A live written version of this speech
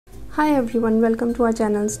Hi everyone, welcome to our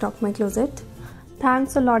channel Stalk My Closet.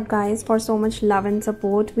 Thanks a lot guys for so much love and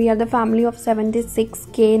support. We are the family of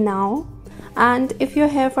 76k now, and if you're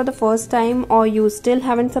here for the first time or you still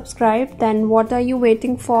haven't subscribed, then what are you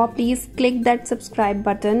waiting for? Please click that subscribe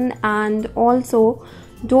button, and also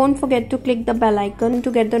don't forget to click the bell icon to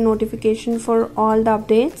get the notification for all the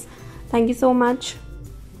updates. Thank you so much.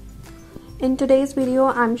 In today's video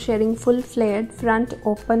I'm sharing full flared front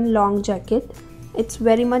open long jacket. It's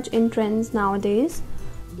very much in trends nowadays.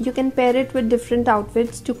 You can pair it with different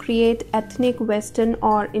outfits to create ethnic western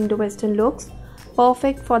or Indo-western looks,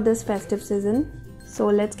 perfect for this festive season. So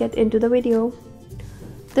let's get into the video.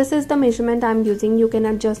 This is the measurement I'm using. You can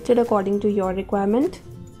adjust it according to your requirement.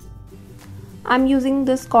 I'm using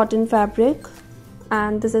this cotton fabric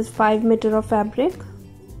and this is 5 meter of fabric.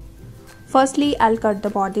 Firstly, I'll cut the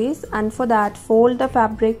bodies, and for that fold the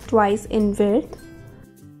fabric twice in width.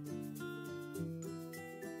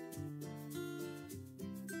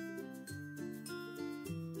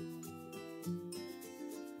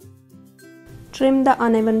 Trim the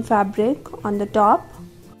uneven fabric on the top.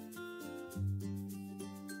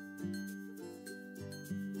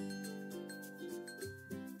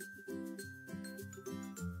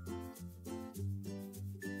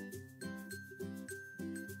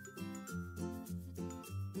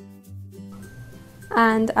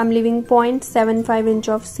 And I'm leaving 0.75 inch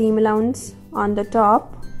of seam allowance on the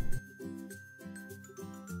top.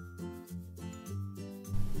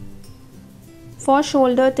 For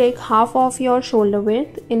shoulder, take half of your shoulder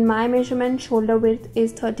width. In my measurement, shoulder width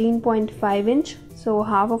is 13.5 inch, so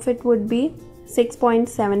half of it would be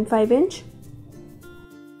 6.75 inch.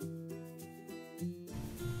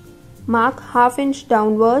 Mark half inch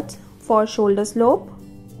downwards for shoulder slope.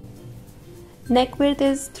 Neck width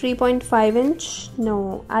is 3.5 inch.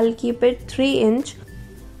 No, I'll keep it 3 inch.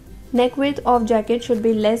 Neck width of jacket should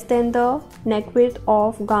be less than the neck width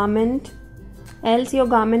of garment, else your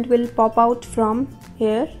garment will pop out from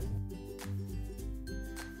here.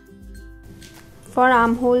 For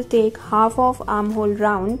armhole, take half of armhole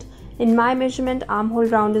round. In my measurement, armhole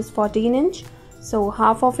round is 14 inch, so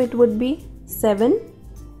half of it would be 7.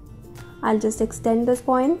 I'll just extend this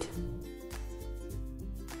point.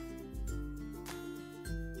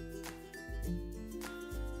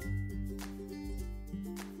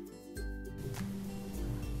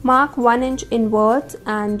 Mark 1 inch inwards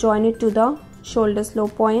and join it to the shoulder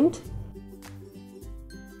slope point.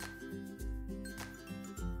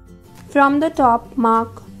 From the top,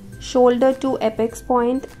 mark shoulder to apex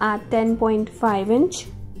point at 10.5 inch,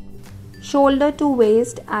 shoulder to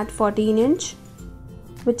waist at 14 inch,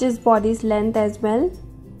 which is body's length as well,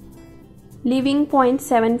 leaving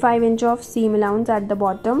 0.75 inch of seam allowance at the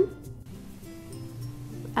bottom.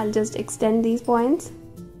 I'll just extend these points.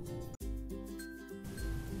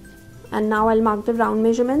 And now I'll mark the round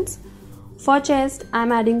measurements. For chest,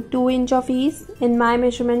 I'm adding 2 inch of ease. In my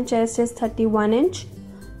measurement, chest is 31 inch.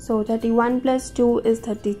 So 31 plus 2 is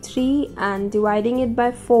 33, and dividing it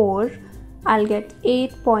by 4, I'll get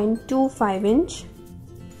 8.25 inch.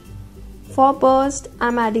 For bust,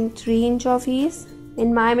 I'm adding 3 inch of ease.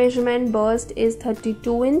 In my measurement, bust is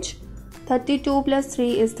 32 inch. 32 plus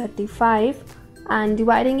 3 is 35, and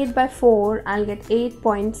dividing it by 4, I'll get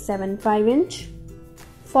 8.75 inch.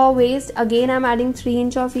 For waist, again I'm adding 3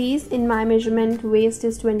 inch of ease. In my measurement, waist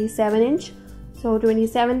is 27 inch. So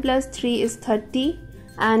 27 plus 3 is 30,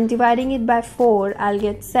 and dividing it by 4, I'll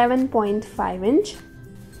get 7.5 inch.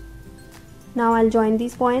 Now I'll join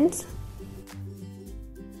these points.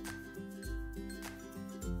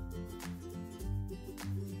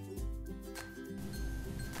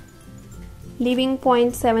 Leaving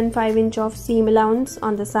 0.75 inch of seam allowance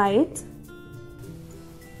on the sides.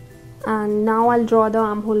 And now I'll draw the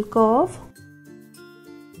armhole curve.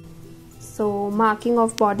 So marking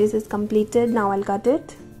of bodies is completed. Now I'll cut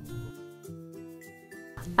it.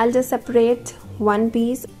 I'll just separate one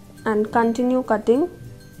piece and continue cutting.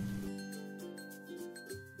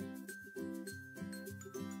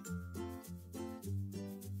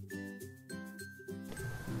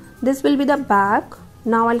 This will be the back.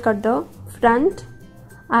 Now I'll cut the front.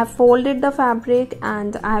 I've folded the fabric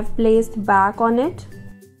and I've placed back on it.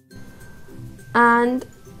 And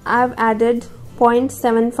I've added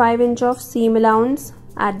 0.75 inch of seam allowance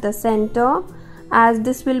at the center, as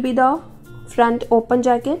this will be the front open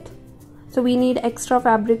jacket, so we need extra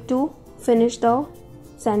fabric to finish the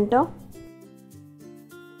center.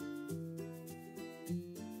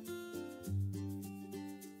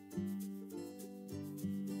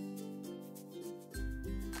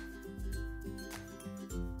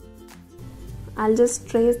 I'll just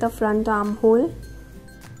trace the front armhole.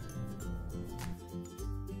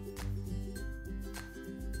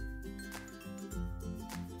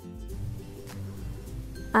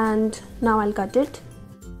 and now I'll cut it.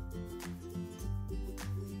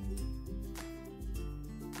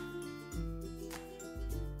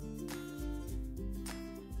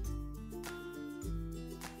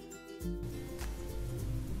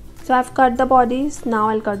 So I've cut the bodies, now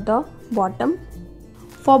I'll cut the bottom.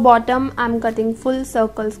 For bottom, I'm cutting full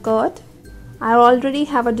circle skirt. I already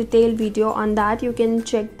have a detailed video on that, you can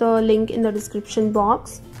check the link in the description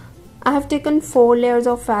box. I have taken 4 layers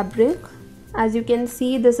of fabric. As you can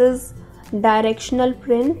see, this is directional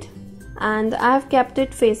print and I have kept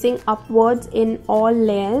it facing upwards in all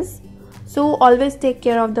layers. So always take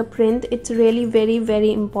care of the print, it's really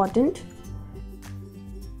very important.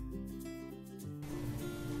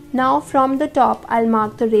 Now from the top, I'll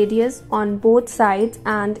mark the radius on both sides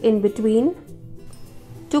and in between.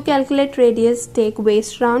 To calculate radius, take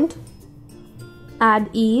waist round, add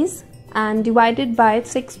ease and divide it by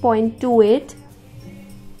 6.28.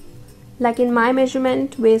 Like in my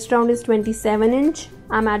measurement, waist round is 27 inch.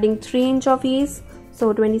 I'm adding 3 inch of ease,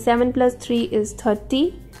 so 27 plus 3 is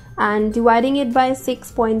 30 and dividing it by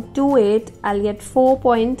 6.28, I'll get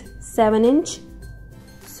 4.7 inch.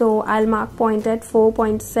 So I'll mark point at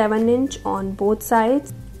 4.7 inch on both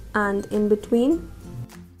sides and in between.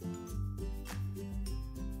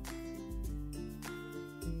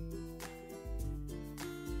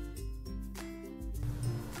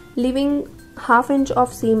 Leaving half inch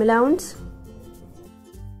of seam allowance.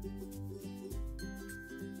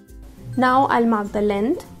 Now I'll mark the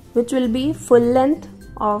length, which will be full length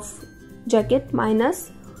of jacket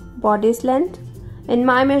minus bodice length. In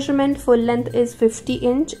my measurement, full length is 50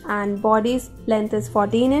 inch and body's length is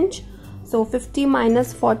 14 inch. So 50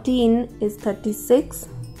 minus 14 is 36.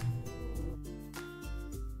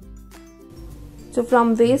 So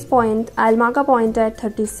from waist point, I'll mark a point at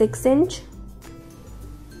 36 inch.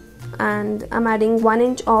 And I'm adding 1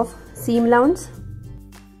 inch of seam allowance.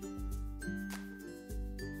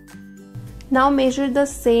 Now measure the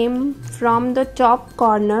same from the top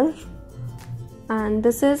corner, and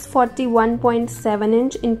this is 41.7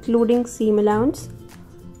 inch including seam allowance,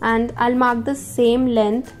 and I'll mark the same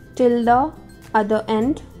length till the other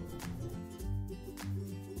end.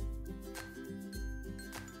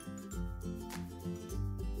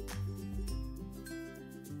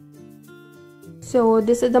 So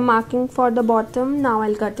this is the marking for the bottom. Now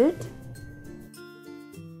I'll cut it.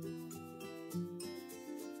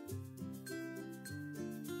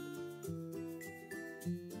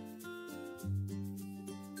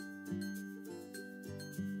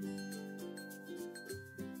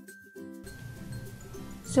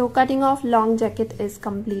 So cutting off long jacket is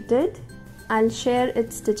completed. I'll share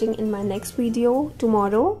its stitching in my next video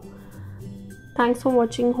tomorrow. Thanks for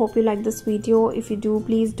watching. Hope you like this video. If you do,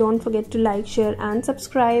 please don't forget to like, share and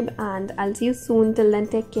subscribe, and I'll see you soon. Till then,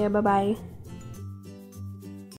 take care. Bye bye.